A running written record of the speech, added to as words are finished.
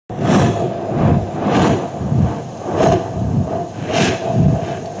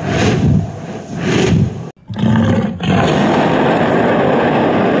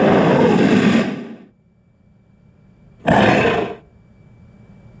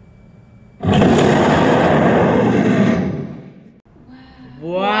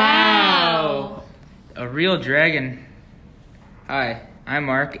real dragon. Hi, I'm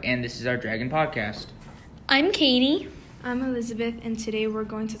Mark, and this is our Dragon Podcast. I'm Katie. I'm Elizabeth, and today we're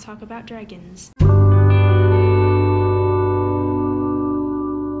going to talk about dragons.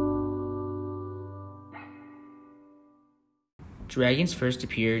 Dragons first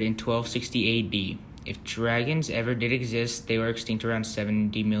appeared in 1260 AD. If dragons ever did exist, they were extinct around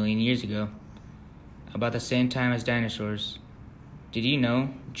 70 million years ago, about the same time as dinosaurs. Did you know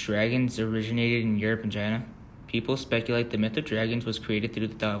dragons originated in Europe and China? People speculate the myth of dragons was created through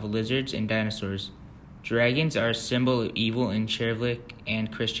the thought of lizards and dinosaurs. Dragons are a symbol of evil in Chivalric and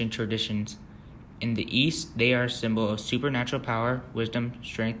Christian traditions. In the East, they are a symbol of supernatural power, wisdom,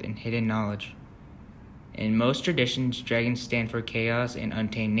 strength, and hidden knowledge. In most traditions, dragons stand for chaos and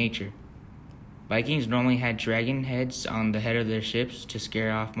untamed nature. Vikings normally had dragon heads on the head of their ships to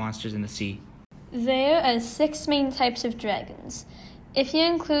scare off monsters in the sea. There are 6 main types of dragons. If you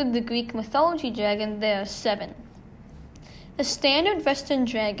include the Greek mythology dragon, there are 7. The standard Western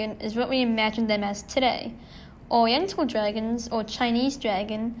dragon is what we imagine them as today. Oriental dragons, or Chinese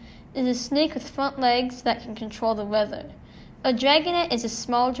dragon, is a snake with front legs that can control the weather. A dragonet is a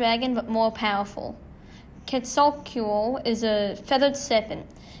small dragon but more powerful. Quetzalcoatl is a feathered serpent.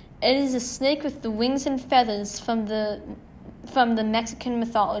 It is a snake with the wings and feathers from the Mexican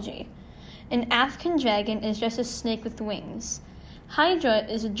mythology. An African dragon is just a snake with wings. Hydra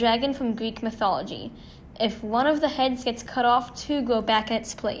is a dragon from Greek mythology. If one of the heads gets cut off, 2 go back in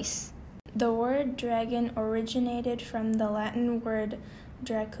its place. The word dragon originated from the Latin word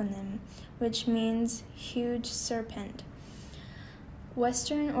draconum, which means huge serpent.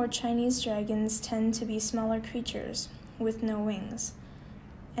 Western or Chinese dragons tend to be smaller creatures with no wings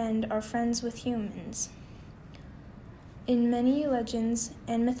and are friends with humans. In many legends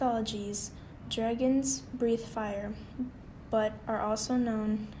and mythologies, dragons breathe fire, but are also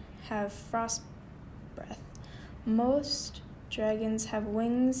known have frost breath. Most dragons have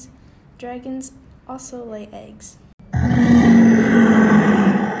wings. Dragons also lay eggs.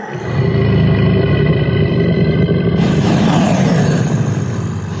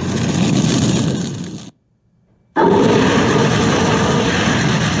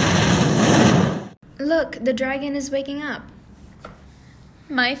 Look, the dragon is waking up.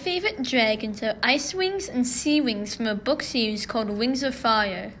 My favorite dragons are Ice Wings and Sea Wings from a book series called Wings of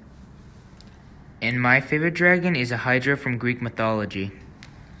Fire. And my favorite dragon is a Hydra from Greek mythology.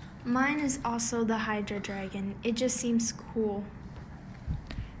 Mine is also the Hydra dragon. It just seems cool.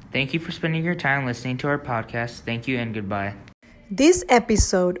 Thank you for spending your time listening to our podcast. Thank you and goodbye. This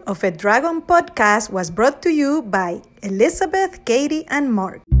episode of a Dragon Podcast was brought to you by Elizabeth, Katie, and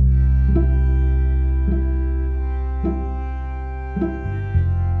Mark.